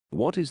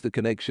What is the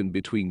connection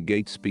between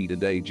gait speed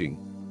and aging?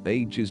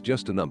 Age is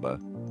just a number.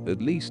 At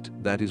least,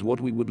 that is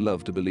what we would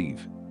love to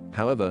believe.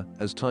 However,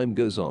 as time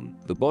goes on,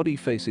 the body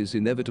faces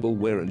inevitable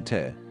wear and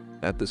tear.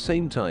 At the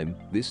same time,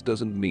 this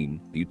doesn't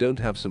mean you don't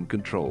have some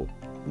control.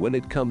 When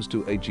it comes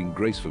to aging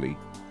gracefully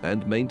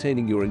and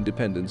maintaining your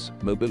independence,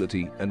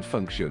 mobility, and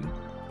function,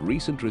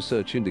 recent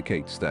research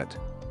indicates that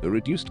a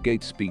reduced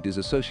gait speed is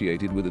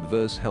associated with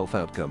adverse health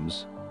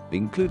outcomes,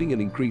 including an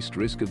increased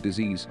risk of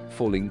disease,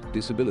 falling,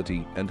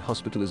 disability, and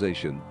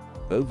hospitalization.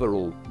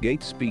 Overall,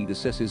 gait speed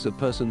assesses a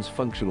person's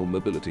functional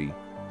mobility.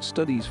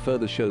 Studies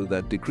further show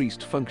that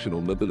decreased functional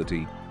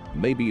mobility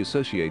may be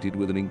associated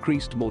with an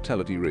increased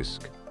mortality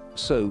risk.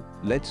 So,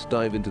 let's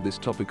dive into this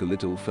topic a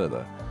little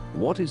further.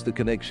 What is the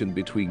connection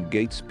between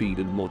gait speed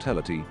and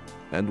mortality,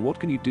 and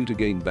what can you do to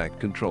gain back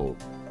control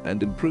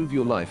and improve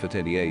your life at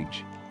any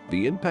age?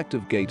 The impact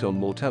of gait on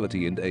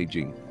mortality and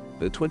aging.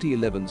 A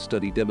 2011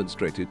 study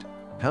demonstrated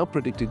how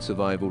predicted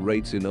survival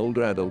rates in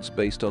older adults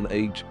based on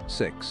age,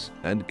 sex,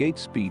 and gait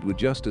speed were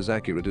just as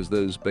accurate as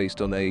those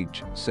based on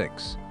age,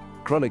 sex.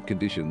 Chronic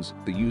conditions,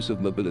 the use of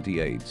mobility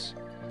aids,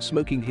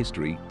 smoking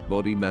history,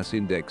 body mass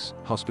index,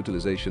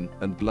 hospitalization,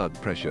 and blood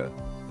pressure.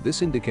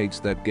 This indicates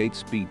that gait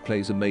speed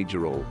plays a major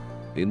role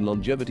in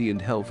longevity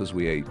and health as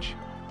we age.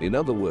 In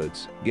other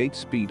words, gait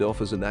speed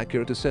offers an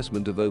accurate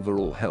assessment of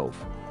overall health.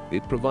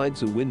 It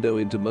provides a window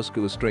into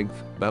muscular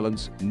strength,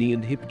 balance, knee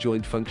and hip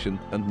joint function,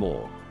 and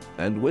more.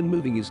 And when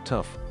moving is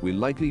tough, we'll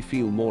likely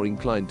feel more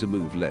inclined to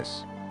move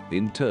less.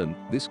 In turn,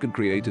 this can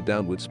create a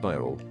downward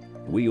spiral,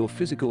 where your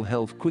physical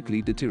health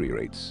quickly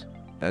deteriorates.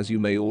 As you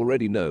may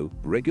already know,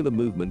 regular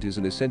movement is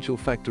an essential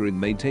factor in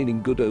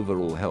maintaining good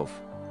overall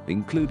health,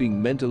 including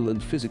mental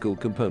and physical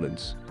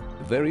components.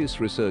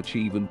 Various research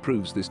even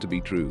proves this to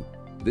be true.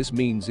 This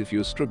means if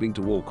you're struggling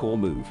to walk or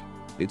move,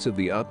 it's of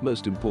the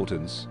utmost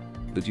importance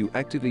that you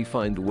actively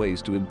find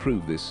ways to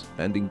improve this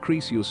and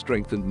increase your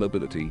strength and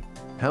mobility.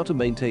 How to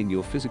maintain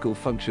your physical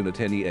function at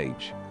any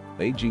age.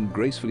 Aging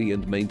gracefully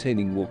and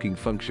maintaining walking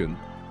function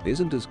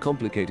isn't as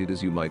complicated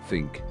as you might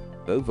think.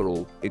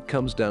 Overall, it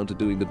comes down to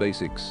doing the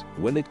basics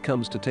when it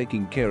comes to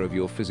taking care of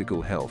your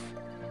physical health.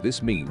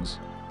 This means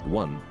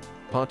 1.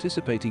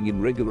 Participating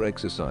in regular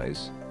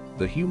exercise.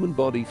 The human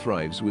body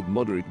thrives with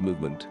moderate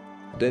movement.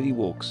 Daily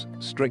walks,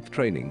 strength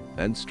training,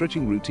 and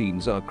stretching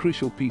routines are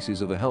crucial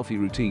pieces of a healthy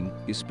routine,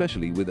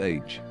 especially with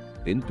age.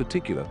 In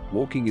particular,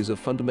 walking is a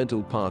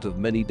fundamental part of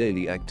many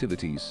daily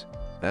activities.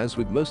 As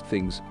with most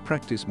things,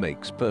 practice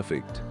makes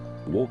perfect.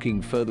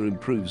 Walking further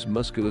improves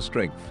muscular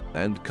strength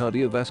and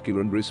cardiovascular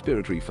and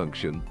respiratory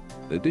function.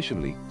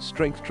 Additionally,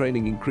 strength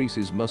training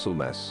increases muscle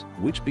mass,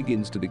 which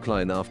begins to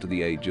decline after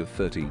the age of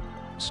 30.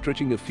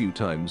 Stretching a few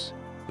times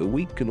a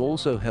week can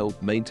also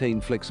help maintain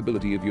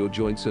flexibility of your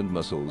joints and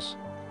muscles.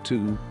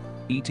 2.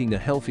 Eating a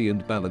healthy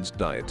and balanced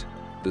diet.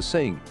 The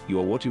saying, "You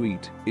are what you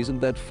eat,"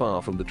 isn't that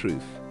far from the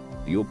truth.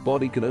 Your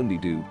body can only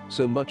do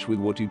so much with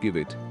what you give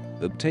it.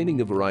 Obtaining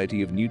a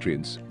variety of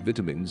nutrients,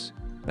 vitamins,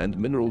 and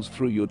minerals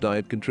through your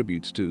diet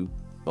contributes to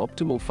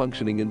optimal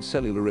functioning and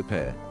cellular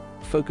repair.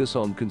 Focus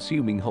on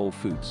consuming whole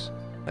foods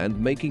and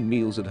making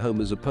meals at home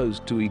as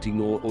opposed to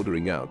eating or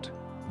ordering out.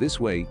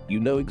 This way, you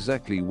know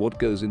exactly what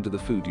goes into the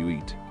food you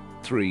eat.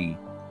 3.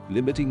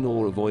 Limiting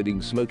or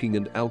avoiding smoking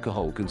and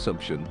alcohol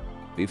consumption.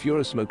 If you're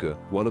a smoker,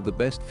 one of the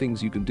best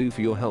things you can do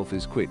for your health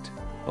is quit.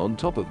 On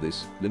top of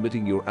this,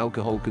 limiting your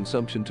alcohol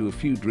consumption to a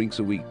few drinks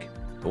a week,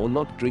 or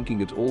not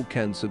drinking at all,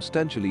 can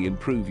substantially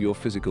improve your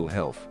physical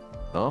health.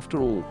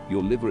 After all,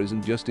 your liver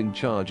isn't just in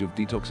charge of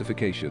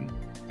detoxification.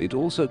 It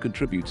also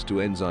contributes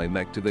to enzyme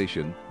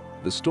activation,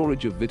 the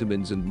storage of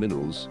vitamins and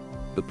minerals,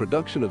 the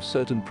production of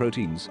certain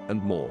proteins,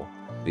 and more.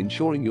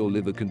 Ensuring your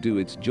liver can do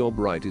its job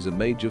right is a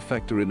major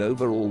factor in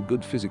overall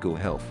good physical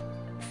health.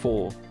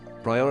 4.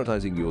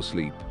 Prioritizing your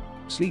sleep.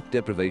 Sleep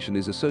deprivation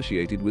is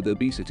associated with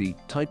obesity,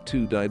 type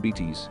 2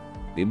 diabetes,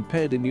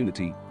 impaired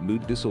immunity,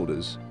 mood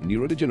disorders,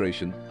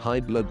 neurodegeneration, high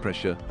blood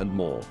pressure, and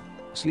more.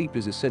 Sleep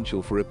is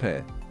essential for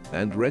repair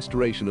and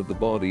restoration of the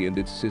body and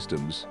its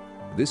systems.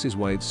 This is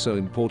why it's so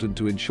important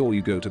to ensure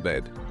you go to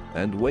bed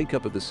and wake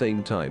up at the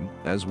same time,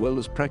 as well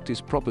as practice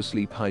proper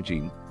sleep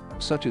hygiene,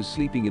 such as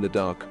sleeping in a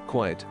dark,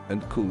 quiet,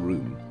 and cool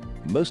room.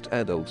 Most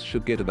adults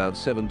should get about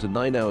 7 to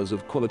 9 hours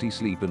of quality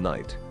sleep a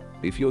night.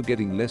 If you're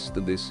getting less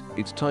than this,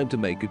 it's time to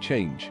make a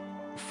change.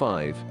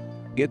 5.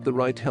 Get the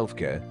right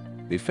healthcare.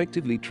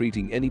 Effectively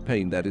treating any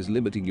pain that is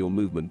limiting your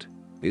movement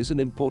is an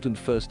important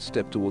first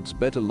step towards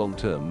better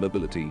long-term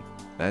mobility.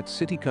 At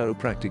City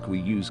Chiropractic,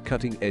 we use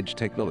cutting-edge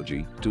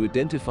technology to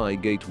identify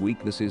gait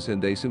weaknesses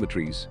and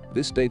asymmetries.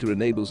 This data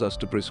enables us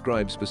to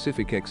prescribe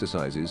specific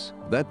exercises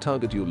that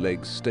target your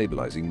legs'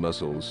 stabilizing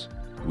muscles.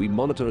 We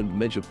monitor and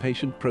measure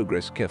patient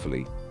progress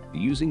carefully,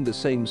 using the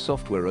same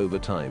software over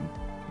time.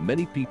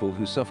 Many people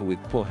who suffer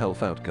with poor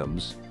health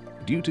outcomes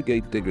due to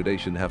gait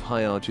degradation have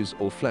high arches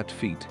or flat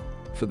feet.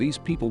 For these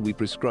people, we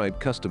prescribe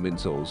custom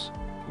insoles,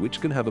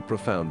 which can have a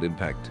profound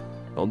impact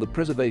on the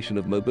preservation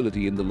of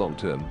mobility in the long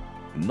term.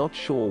 Not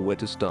sure where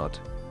to start?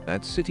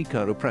 At City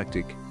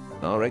Chiropractic,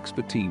 our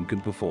expert team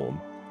can perform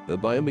a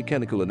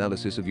biomechanical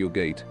analysis of your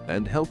gait,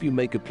 and help you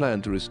make a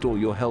plan to restore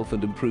your health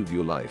and improve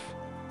your life.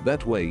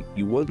 That way,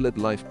 you won't let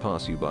life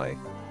pass you by.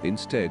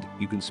 Instead,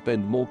 you can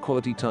spend more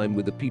quality time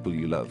with the people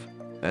you love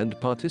and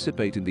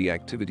participate in the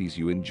activities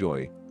you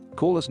enjoy.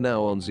 Call us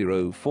now on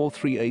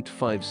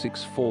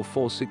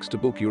 0438564446 to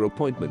book your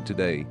appointment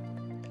today.